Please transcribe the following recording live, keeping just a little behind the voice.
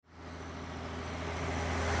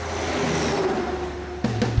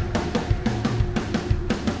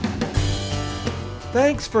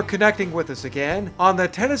Thanks for connecting with us again on the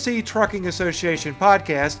Tennessee Trucking Association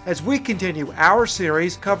podcast as we continue our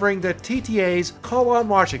series covering the TTA's Call on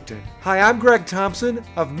Washington. Hi, I'm Greg Thompson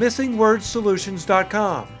of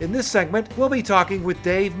MissingWordsSolutions.com. In this segment, we'll be talking with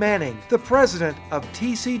Dave Manning, the president of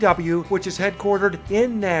TCW, which is headquartered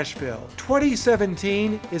in Nashville.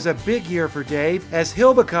 2017 is a big year for Dave as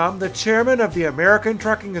he'll become the chairman of the American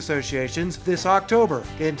Trucking Associations this October.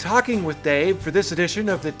 In talking with Dave for this edition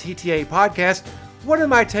of the TTA podcast, one of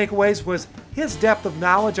my takeaways was his depth of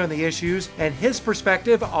knowledge on the issues and his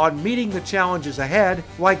perspective on meeting the challenges ahead,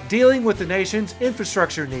 like dealing with the nation's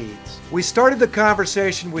infrastructure needs. We started the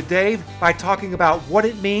conversation with Dave by talking about what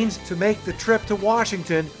it means to make the trip to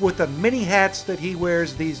Washington with the many hats that he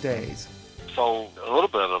wears these days. So a little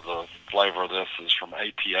bit of the flavor of this is from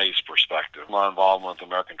ATA's perspective. My involvement with the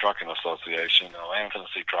American Trucking Association and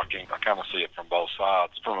Tennessee Trucking, I kind of see it from both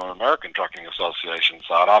sides. From an American Trucking Association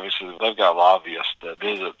side, obviously they've got lobbyists that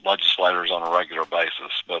visit legislators on a regular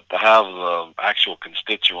basis, but to have the actual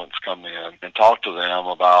constituents come in and talk to them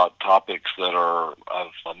about topics that are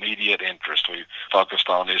of immediate interest. We focused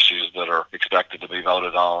on issues that are expected to be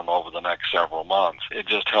voted on over the next several months. It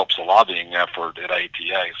just helps the lobbying effort at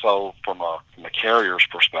ATA. So from a carrier's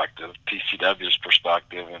perspective, TCW's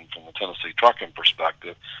perspective, and from the Tennessee Trucking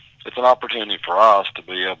perspective, it's an opportunity for us to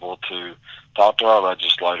be able to talk to our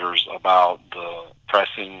legislators about the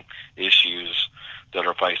pressing issues that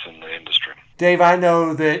are facing the industry. Dave, I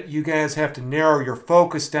know that you guys have to narrow your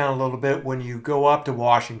focus down a little bit when you go up to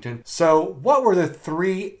Washington. So what were the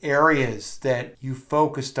three areas that you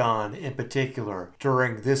focused on in particular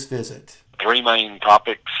during this visit? Three main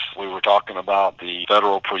topics. We were talking about the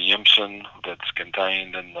federal preemption that's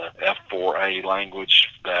contained in the F4A language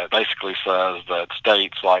that basically says that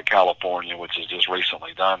states like California, which has just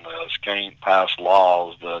recently done this, can't pass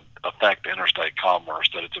laws that affect interstate commerce,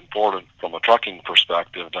 that it's important from a trucking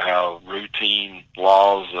perspective to have routine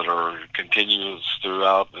laws that are continuous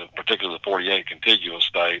throughout, particularly the 48 contiguous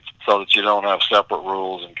states, so that you don't have separate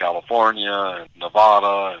rules in California and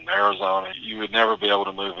Nevada and Arizona. You would never be able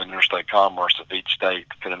to move interstate commerce if each state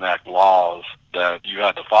could enact laws that you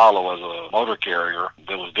had to follow as a motor carrier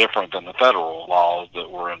that was different than the federal laws that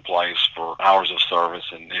were in place for hours of service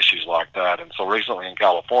and issues like that. And so recently in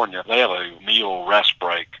California, they have a meal rest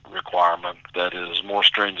break requirement that is more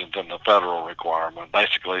stringent than the federal requirement.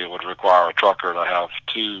 Basically, it would require a trucker to have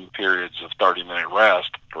 2 periods of 30-minute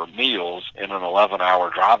rest for meals in an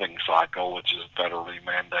 11-hour driving cycle, which is a federally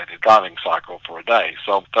mandated driving cycle for a day.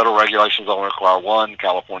 So federal regulations only require 1,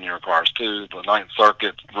 California requires 2. The Ninth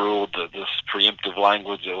Circuit ruled that this preemptive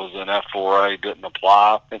language that was in F4A didn't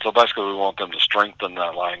apply. And so basically we want them to strengthen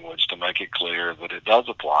that language to make it clear that it does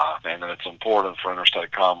apply and that it's important for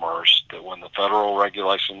interstate commerce that when the federal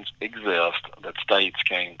regulations exist, that states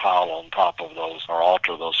can pile on top of those or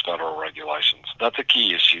alter those federal regulations. That's a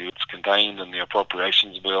key issue. It's contained in the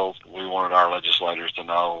appropriations bills. We wanted our legislators to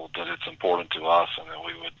know that it's important to us and that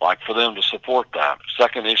we would like for them to support that.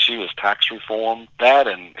 Second issue is tax reform. That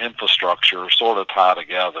and infrastructure sort of tie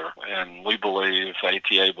together, and we believe,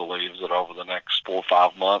 ATA believes, that over the next 4 or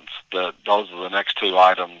 5 months that those are the next 2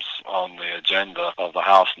 items on the agenda of the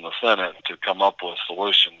House and the Senate to come up with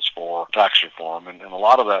solutions for tax reform. And a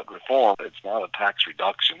lot of that reform, it's not a tax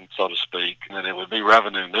reduction, so to speak, and it would be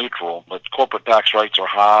revenue neutral, but corporate tax rates are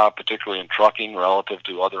high, particularly in trucking relative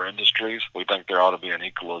to other industries. We think there ought to be an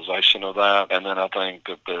equalization of that. And then I think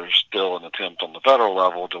that there's still an attempt on the federal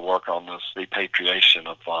level to work on this repatriation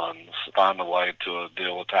of funds, find a way to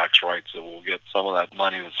deal with tax rates that will get some of that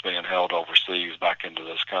money that's being held overseas back into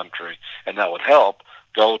this country. And that would help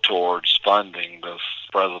go towards funding this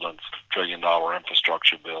president's $1 trillion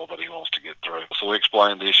infrastructure bill that he wants to get through. So we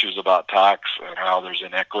explained the issues about tax and how there's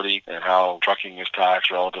inequity and how trucking is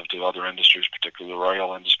taxed relative to other industries, particularly the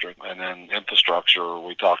rail industry. And then infrastructure,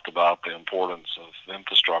 we talked about the importance of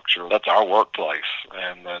infrastructure. That's our workplace,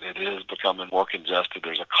 and that it is becoming more congested.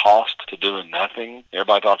 There's a cost to doing nothing.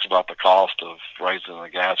 Everybody talks about the cost of raising the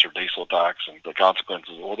gas or diesel tax and the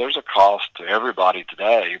consequences. Well, there's a cost to everybody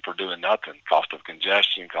today for doing nothing. Cost of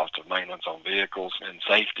congestion, cost of maintenance on vehicles, and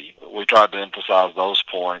safety. We tried to emphasize those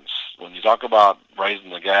points. When you talk about raising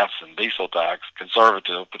the gas and diesel tax,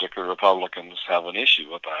 conservative, particularly Republicans, have an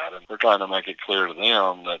issue with that. And we're trying to make it clear to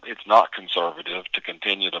them that it's not conservative to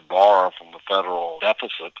continue to borrow from the federal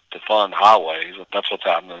deficit to fund highways. That's what's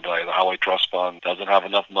happening today. The Highway Trust Fund doesn't have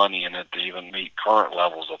enough money in it to even meet current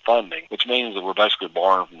levels of funding, which means that we're basically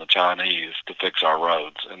borrowing from the Chinese to fix our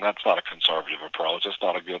roads. And that's not a conservative approach. It's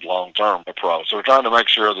not a good long-term approach. So we're trying to make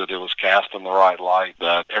sure that it was cast in the right light,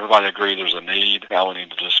 that everybody agreed there's a need. Now we need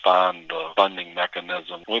to just find the funding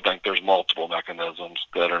mechanism. We think there's multiple mechanisms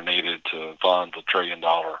that are needed to fund the $1 trillion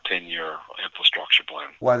 10-year infrastructure plan.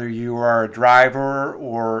 Whether you are a driver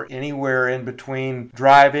or anywhere in between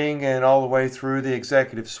driving and all the way through the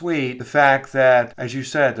executive suite, the fact that, as you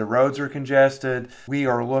said, the roads are congested, we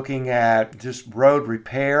are looking at just road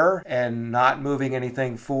repair and not moving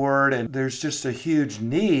anything forward, and there's just a huge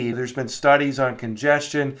need. There's been studies on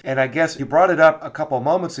congestion, and I guess you brought it up a couple of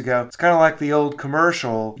moments ago. It's kind of like the old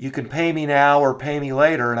commercial, you can pay me now or pay me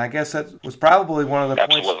later, and I guess that was probably one of the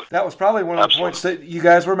points. That was probably one of the points that you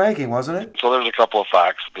guys were making, wasn't it? So there's a couple of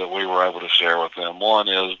facts that we were able to share with them. One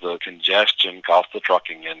is the congestion costs the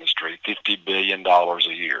trucking industry $50 billion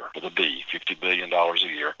a year, with a B, $50 billion a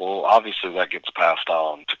year. Well, obviously that gets passed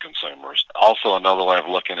on to consumers. Also, another way of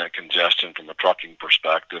looking at congestion from a trucking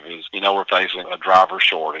perspective is, we're facing a driver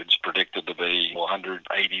shortage predicted to be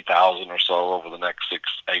 180,000 or so over the next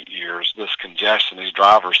 6-8 years. This congestion, these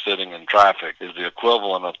drivers sitting in traffic, is the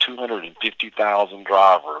equivalent of 250,000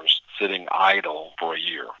 drivers sitting idle for a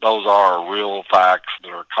year. Those are real facts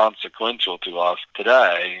that are consequential to us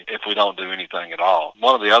today if we don't do anything at all.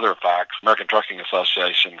 One of the other facts, American Trucking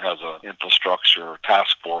Association has an infrastructure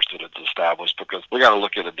task force that it's established because we got to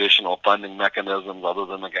look at additional funding mechanisms other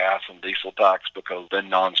than the gas and diesel tax because they're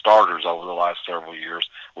non-starters over the last several years.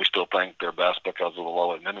 We still think they're best because of the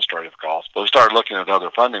low administrative costs. But we started looking at other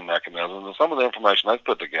funding mechanisms, and some of the information they've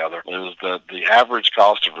put together is that the average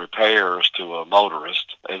cost of repairs to a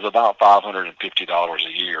motorist is about $550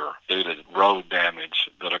 a year due to road damage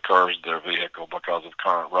that occurs to their vehicle because of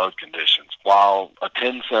current road conditions. While a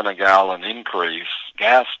 10-cent a gallon increase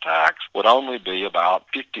gas tax would only be about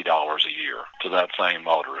 $50 a year to that same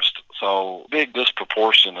motorist. So big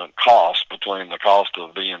disproportionate cost between the cost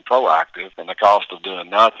of being proactive and the cost of doing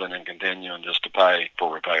nothing and continuing just to pay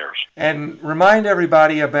for repairs. And remind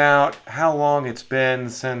everybody about how long it's been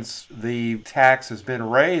since the tax has been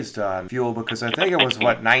raised on fuel, because I think it was,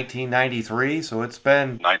 1993? So it's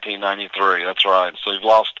been... 1993, that's right. So you've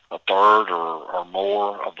lost a third or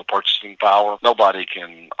more of the purchasing power. Nobody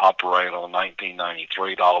can operate on $1993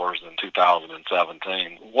 in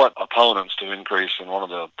 2017. What opponents to increase, and one of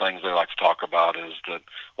the things they like to talk about is that,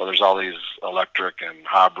 there's all these electric and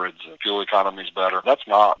hybrids and fuel economy's better. That's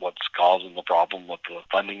not what's causing the problem with the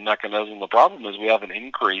funding mechanism. The problem is we haven't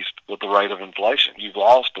increased with the rate of inflation. You've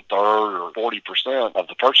lost a third or 40% of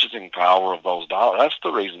the purchasing power of those dollars. That's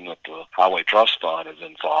the reason that the Highway Trust Fund is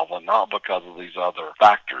insolvent, not because of these other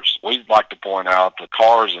factors. We'd like to point out that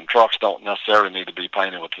cars and trucks don't necessarily need to be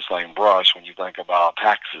painted with the same brush when you think about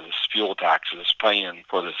taxes, fuel taxes, paying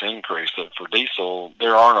for this increase. That for diesel,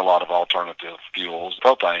 there aren't a lot of alternative fuels.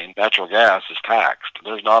 Propane, natural gas is taxed.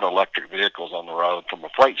 There's not electric vehicles on the road from a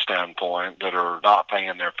freight standpoint that are not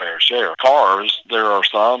paying their fair share. Cars, there are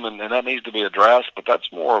some, and that needs to be addressed, but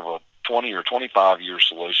that's more of a 20 or 25-year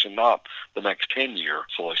solution, not the next 10-year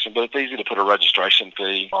solution. But it's easy to put a registration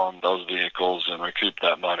fee on those vehicles and recoup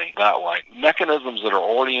that money that way. Mechanisms that are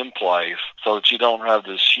already in place so that you don't have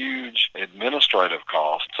this huge administrative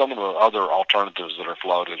cost. Some of the other alternatives that are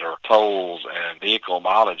floated are tolls and vehicle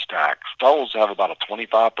mileage tax. Tolls have about a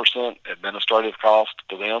 25% administrative cost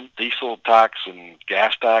to them. Diesel tax and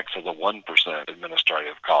gas tax has a 1%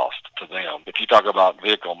 administrative cost to them. If you talk about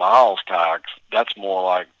vehicle miles tax, that's more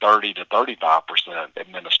like 30 to 35%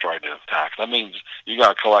 administrative tax. That means you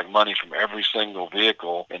got to collect money from every single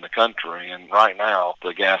vehicle in the country, and right now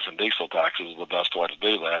the gas and diesel taxes is the best way to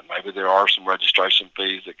do that. Maybe there are some registration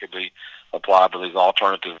fees that could be applied to these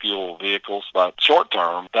alternative fuel vehicles, but short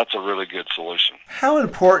term, that's a really good solution. How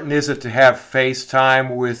important is it to have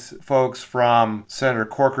FaceTime with folks from Senator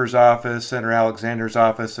Corker's office, Senator Alexander's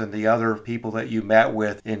office, and the other people that you met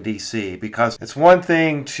with in D.C.? Because it's one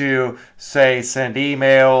thing to, say, send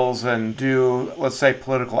emails and do, let's say,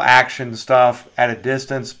 political action stuff at a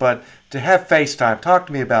distance, but to have FaceTime. Talk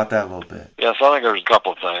to me about that a little bit. Yes, I think there's a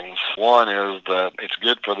couple of things. One is that it's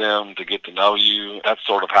good for them to get to know you. That's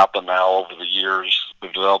sort of happened now over the years.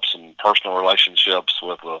 We've developed some personal relationships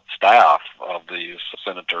with the staff of these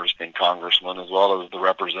senators and congressmen as well as the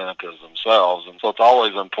representatives themselves. And so it's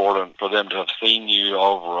always important for them to have seen you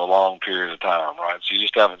over a long period of time, right? So you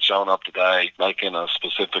just haven't shown up today making a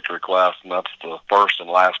specific request, and that's the first and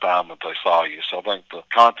last time that they saw you. So I think the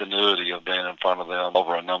continuity of being in front of them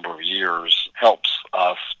over a number of years helps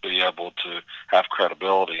us be able to have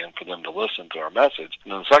credibility and for them to listen to our message.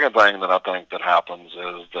 And then the second thing that I think that happens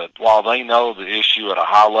is that while they know the issue at a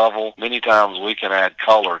high level, many times we can add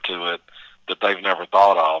color to it that they've never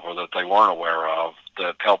thought of or that they weren't aware of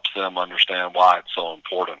that helps them understand why it's so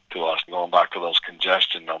important to us. Going back to those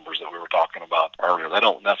congestion numbers that we were talking about earlier, they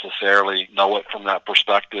don't necessarily know it from that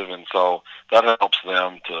perspective, and so that helps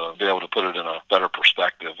them to be able to put it in a better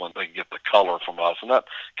perspective when they get the color from us, and that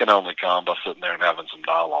can only come by sitting there and having some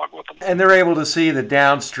dialogue with them. And they're able to see the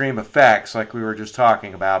downstream effects like we were just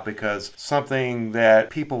talking about, because something that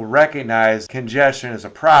people recognize, congestion is a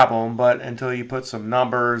problem, but until you put some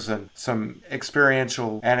numbers and some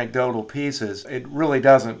experiential anecdotal pieces, it really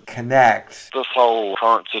doesn't connect. This whole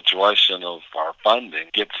current situation of our funding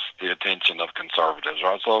gets the attention of conservatives,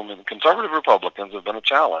 right? So conservative Republicans have been a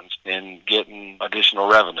challenge in getting additional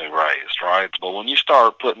revenue raised, right? But when you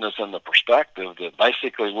start putting this in the perspective that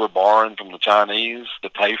basically we're borrowing from the Chinese to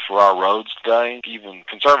pay for our roads today, even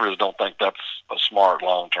conservatives don't think that's a smart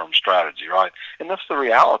long-term strategy, right? And that's the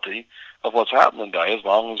reality of what's happening today. As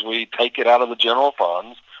long as we take it out of the general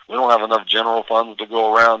funds, we don't have enough general funds to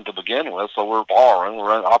go around to begin with, so we're borrowing.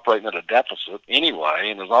 We're operating at a deficit anyway,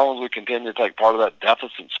 and as long as we continue to take part of that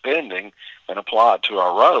deficit spending and apply it to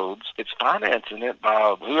our roads, it's financing it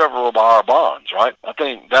by whoever will buy our bonds, right? I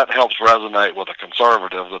think that helps resonate with a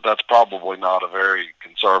conservative that that's probably not a very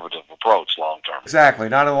conservative approach long-term. Exactly,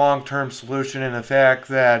 not a long-term solution, in the fact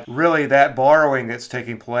that really that borrowing that's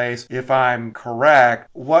taking place, if I'm correct,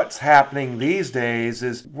 what's happening these days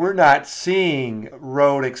is we're not seeing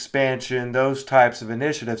road expansion, those types of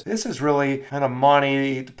initiatives. This is really kind of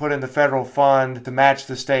money to put in the federal fund to match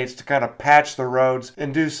the states to kind of patch the roads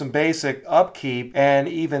and do some basic upkeep, and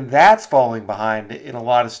even that's falling behind in a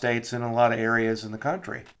lot of states and a lot of areas in the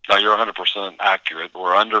country. No, you're 100% accurate.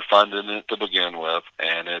 We're underfunding it to begin with,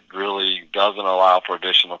 and it really doesn't allow for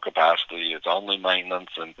additional capacity. It's only maintenance,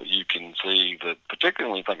 and you can see that,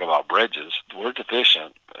 particularly when you think about bridges, we're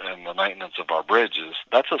deficient in the maintenance of our bridges.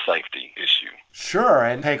 That's a safety issue. Sure,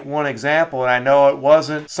 and take one example, and I know it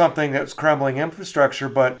wasn't something that was crumbling infrastructure,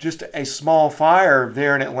 but just a small fire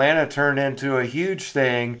there in Atlanta turned into a huge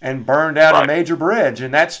thing and burned out a major bridge,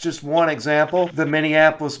 and that's just one example. The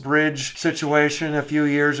Minneapolis bridge situation a few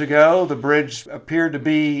years ago, the bridge appeared to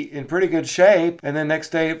be in pretty good shape, and then next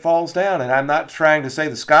day it falls down. And I'm not trying to say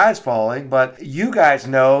the sky's falling, but you guys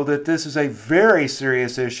know that this is a very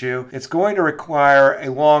serious issue. It's going to require a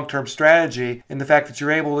long-term strategy, and the fact that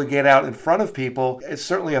you're able to get out in front of people is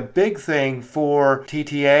certainly a big thing for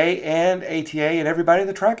TTA and ATA and everybody in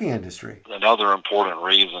the trucking industry. Another important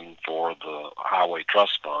reason for the Highway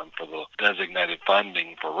Trust Fund, for the designated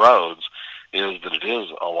funding for roads, is that it is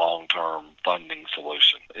a long-term funding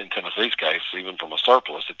solution. In Tennessee's case, even from a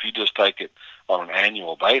surplus, if you just take it on an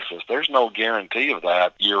annual basis, there's no guarantee of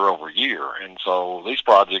that year over year. And so these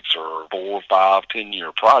projects are 4, 5,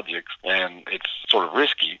 10-year projects, and it's sort of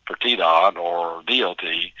risky for TDOT or DOT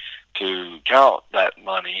to count that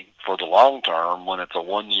money for the long term when it's a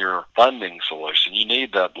one-year funding solution. You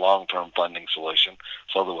need that long-term funding solution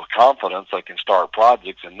so that with confidence they can start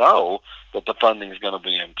projects and know that the funding is going to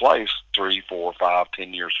be in place 3, 4, 5,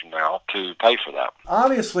 10 years from now to pay for that.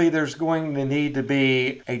 Obviously, there's going to need to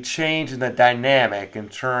be a change in the dynamic in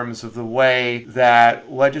terms of the way that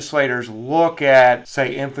legislators look at,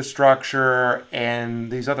 say, infrastructure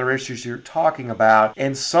and these other issues you're talking about.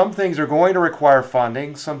 And some things are going to require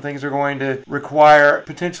funding. Some things are going to require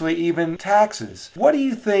potentially even taxes. What do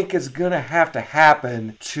you think is going to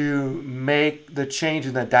happen to make the change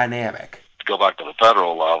in the dynamic? To go back to the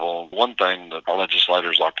federal level, one thing that our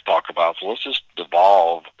legislators like to talk about, so let's just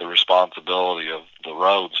devolve the responsibility of the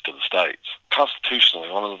roads to the states. Constitutionally,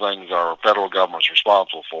 one of the things our federal government's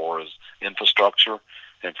responsible for is infrastructure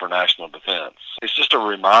and for national defense. It's just a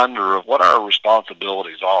reminder of what our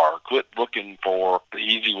responsibilities are. Quit looking for the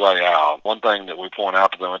easy way out. One thing that we point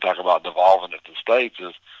out to them and talk about devolving it to states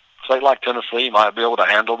is a state like Tennessee might be able to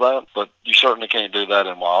handle that, but you certainly can't do that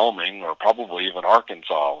in Wyoming or probably even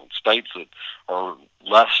Arkansas. States that are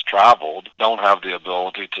less traveled don't have the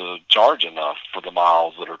ability to charge enough for the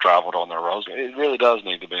miles that are traveled on their roads. It really does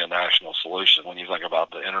need to be a national solution when you think about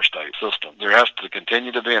the interstate system. There has to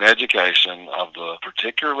continue to be an education of the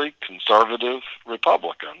particularly conservative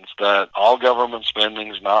Republicans that all government spending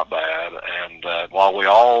is not bad, and that while we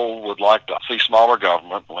all would like to see smaller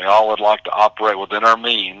government, we all would like to operate within our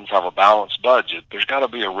means, have a balanced budget, there's got to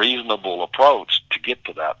be a reasonable approach to get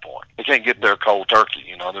to that point. We can't get there cold turkey.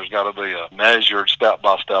 There's got to be a measured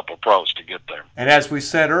step-by-step approach to get there. And as we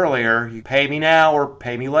said earlier, you pay me now or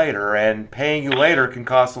pay me later, and paying you later can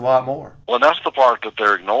cost a lot more. Well, that's the part that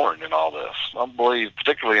they're ignoring in all this. I believe,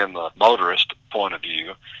 particularly in the motorist point of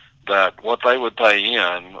view, that what they would pay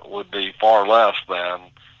in would be far less than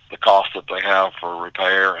the cost that they have for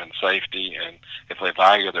repair and safety, and if they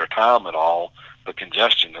value their time at all, the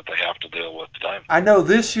congestion that they have to deal with today. I know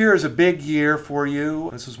this year is a big year for you.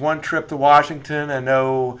 This is one trip to Washington. I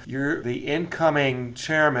know you're the incoming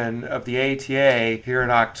chairman of the ATA here in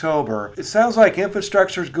October. It sounds like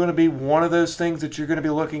infrastructure is going to be one of those things that you're going to be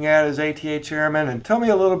looking at as ATA chairman. And tell me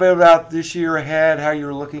a little bit about this year ahead, how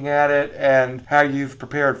you're looking at it, and how you've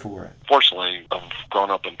prepared for it. Fortunately, I've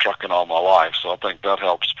grown up in trucking all my life, so I think that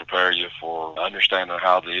helps prepare you for understanding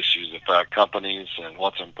how the issues affect companies and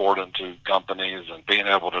what's important to companies, and being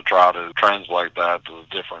able to try to translate that to the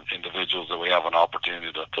different individuals that we have an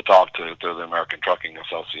opportunity to talk to through the American Trucking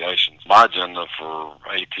Associations. My agenda for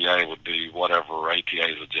ATA would be whatever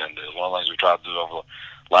ATA's agenda is. One of the things we try to do over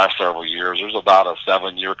the last several years, there's about a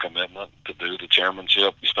 7-year commitment to do the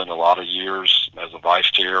chairmanship. You spend a lot of years as a vice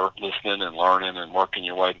chair listening and learning and working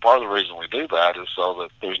your way. And part of the reason we do that is so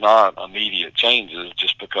that there's not immediate changes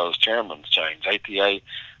just because chairmans change. ATA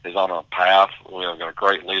is on a path. We have got a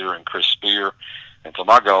great leader in Chris Spear. And so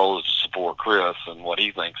my goal is to support Chris and what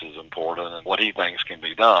he thinks is important and what he thinks can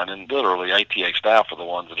be done. And literally, ATA staff are the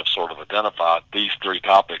ones that have sort of identified these 3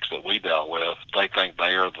 topics that we dealt with. They think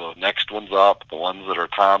they are the next ones up, the ones that are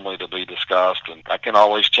timely to be discussed. And that can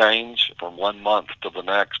always change from one month to the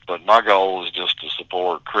next. But my goal is just to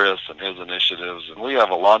support Chris and his initiatives. And we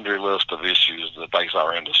have a laundry list of issues that face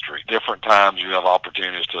our industry. Different times you have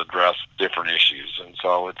opportunities to address different issues. And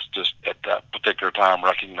so it's just at that particular time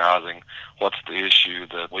recognizing what's the issue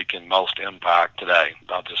that we can most impact today.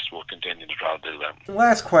 We'll continue to try to do that.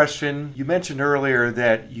 Last question. You mentioned earlier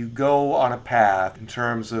that you go on a path in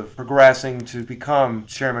terms of progressing to become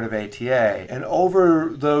chairman of ATA. And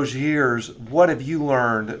over those years, what have you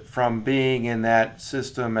learned from being in that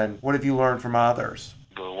system, and what have you learned from others?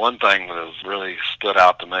 The one thing that has really stood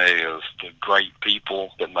out to me is the great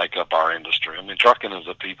people that make up our industry. I mean, trucking is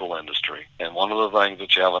a people industry. And one of the things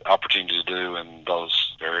that you have an opportunity to do in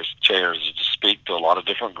those various chairs is to speak to a lot of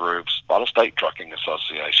different groups, a lot of state trucking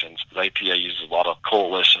associations. The ATA uses a lot of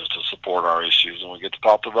coalitions to support our issues, and we get to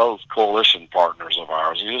talk to those coalition partners of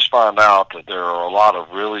ours. And you just find out that there are a lot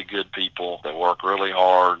of really good people that work really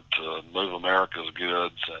hard to move America's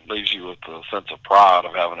goods, and leaves you with a sense of pride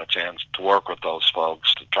of having a chance to work with those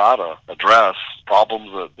folks to try to address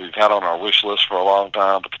problems that we've had on our wish list for a long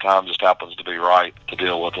time, but the time just happens to be right to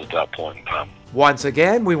deal with at that point in time. Once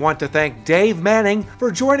again, we want to thank Dave Manning for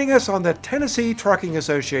joining us on the Tennessee Trucking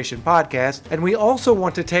Association podcast, and we also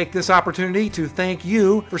want to take this opportunity to thank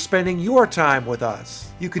you for spending your time with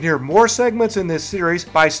us. You can hear more segments in this series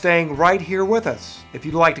by staying right here with us. If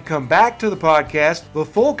you'd like to come back to the podcast, the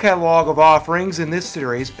full catalog of offerings in this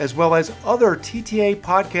series, as well as other TTA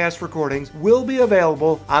podcast recordings, will be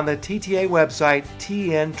available on the TTA website,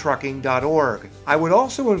 tntrucking.org. I would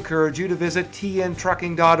also encourage you to visit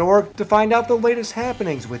tntrucking.org to find out the latest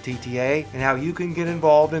happenings with TTA and how you can get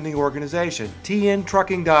involved in the organization.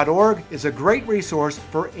 tntrucking.org is a great resource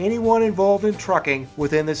for anyone involved in trucking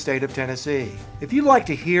within the state of Tennessee. If you'd like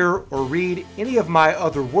to hear or read any of my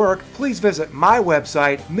other work, please visit my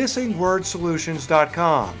website,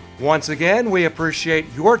 missingwordsolutions.com. Once again, we appreciate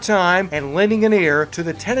your time and lending an ear to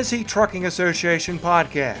the Tennessee Trucking Association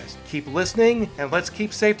podcast. Keep listening, and let's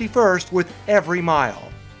keep safety first with every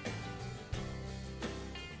mile.